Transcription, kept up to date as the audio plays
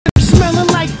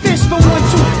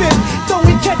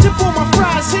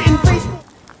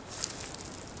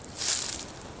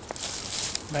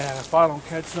If I don't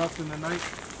catch nothing tonight,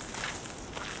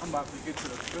 I'm about to get to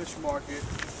the fish market.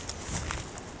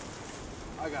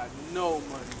 I got no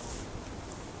money.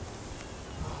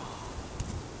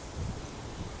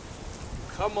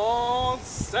 Come on,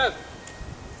 7.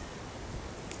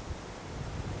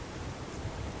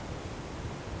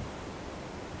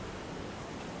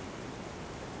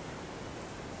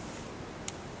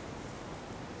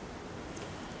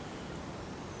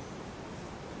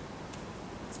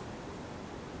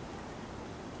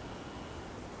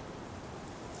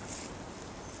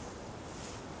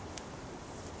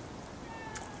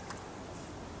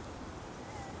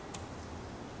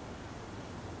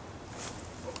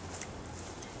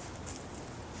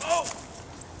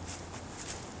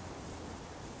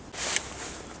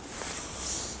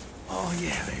 Oh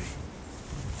yeah, baby.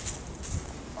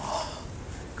 Oh,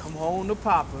 come home to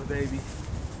Papa, baby.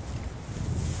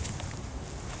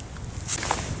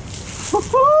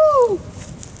 Woohoo!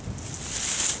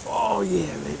 Oh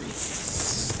yeah, baby.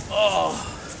 Oh.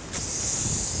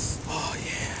 Oh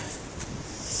yeah.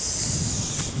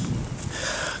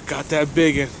 Got that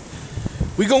biggin'.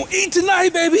 We gonna eat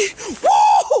tonight, baby.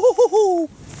 Woo!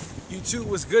 YouTube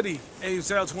was goody.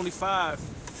 AIM025.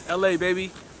 LA,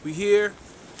 baby. We here.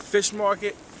 Fish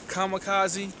market,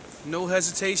 Kamikaze, no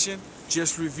hesitation,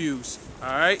 just reviews.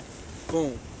 Alright?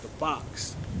 Boom. The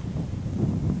box.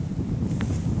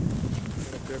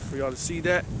 Up there for y'all to see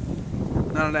that.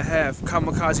 9.5,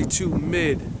 Kamikaze 2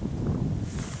 mid.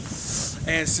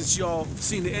 And since y'all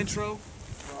seen the intro,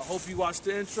 I hope you watched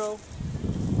the intro.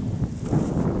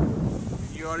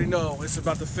 You already know it's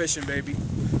about the fishing, baby.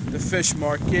 The fish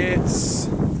markets.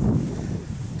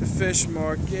 The fish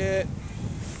market.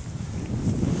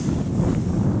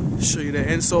 Show you the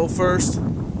insole first.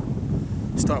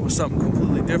 Start with something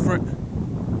completely different.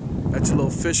 Got your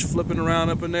little fish flipping around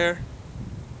up in there.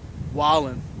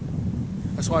 Wildin'.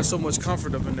 That's why so much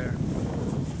comfort up in there.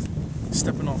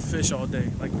 Stepping on fish all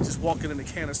day. Like just walking in a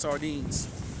can of sardines.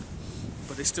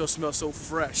 But they still smell so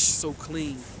fresh, so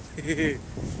clean.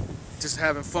 Just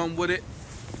having fun with it.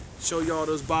 Show y'all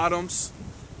those bottoms.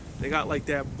 They got like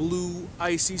that blue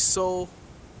icy sole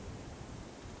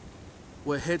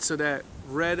with hits of that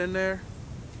red in there.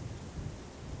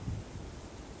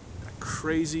 That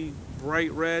crazy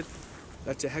bright red.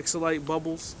 Got your hexalite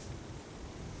bubbles.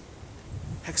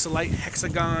 Hexalite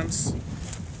hexagons.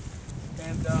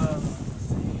 And alright,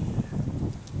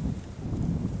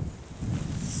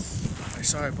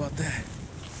 sorry about that.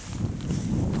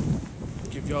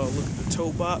 Give y'all a look at the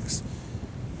toe box.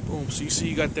 Boom, so you see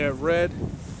you got that red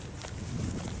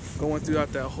going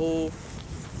throughout that whole,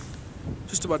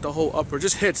 just about the whole upper,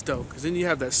 just hits though, because then you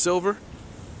have that silver,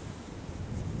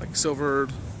 like silver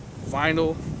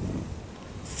vinyl,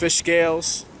 fish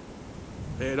scales.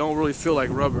 They don't really feel like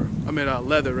rubber, I mean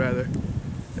leather rather.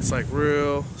 It's like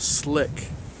real slick.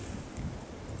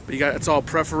 But you got, it's all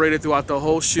perforated throughout the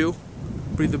whole shoe.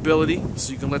 Breathability,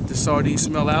 so you can let the sardine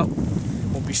smell out.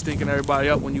 Won't be stinking everybody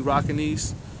up when you rocking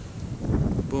these.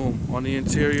 Boom, on the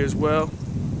interior as well.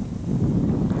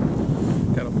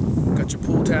 Got your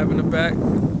pull tab in the back,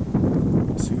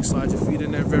 so you can slide your feet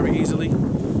in there very easily.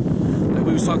 Like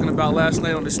we was talking about last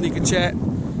night on the sneaker chat.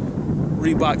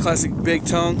 Reebok Classic Big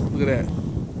Tongue. Look at that.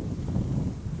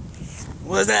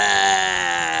 What's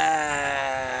that?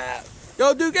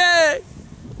 Yo, Duke!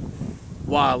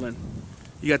 Wildin'.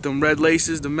 You got them red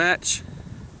laces to match.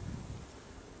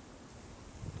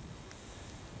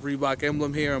 Reebok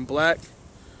emblem here in black.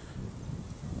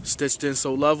 Stitched in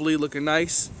so lovely, looking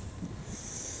nice.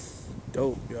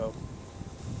 Dope, yo.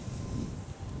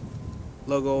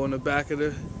 Logo on the back of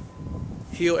the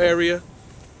heel area.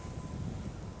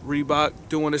 Reebok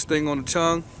doing this thing on the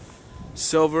tongue.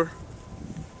 Silver.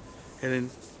 And then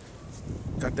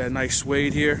got that nice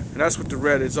suede here. And that's what the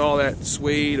red is. All that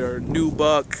suede or new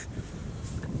buck.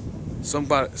 Some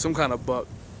kind of buck.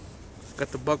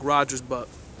 Got the Buck Rogers buck.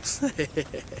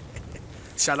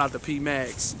 Shout out to P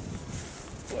Mags.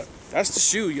 But that's the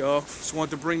shoe, y'all. Just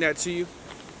wanted to bring that to you.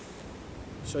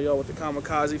 Show y'all what the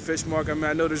Kamikaze fish market. I mean,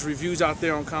 I know there's reviews out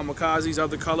there on Kamikaze's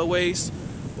other colorways,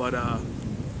 but I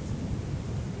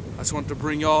just wanted to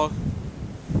bring y'all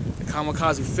the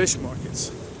Kamikaze fish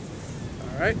markets.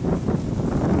 All right.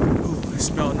 Ooh, they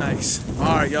smell nice.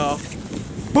 All right, y'all.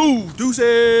 Boo,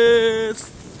 deuces.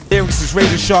 Lyrics is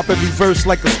razor sharp, every verse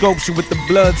like a sculpture with the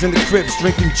Bloods and the Crips,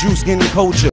 drinking juice, getting culture.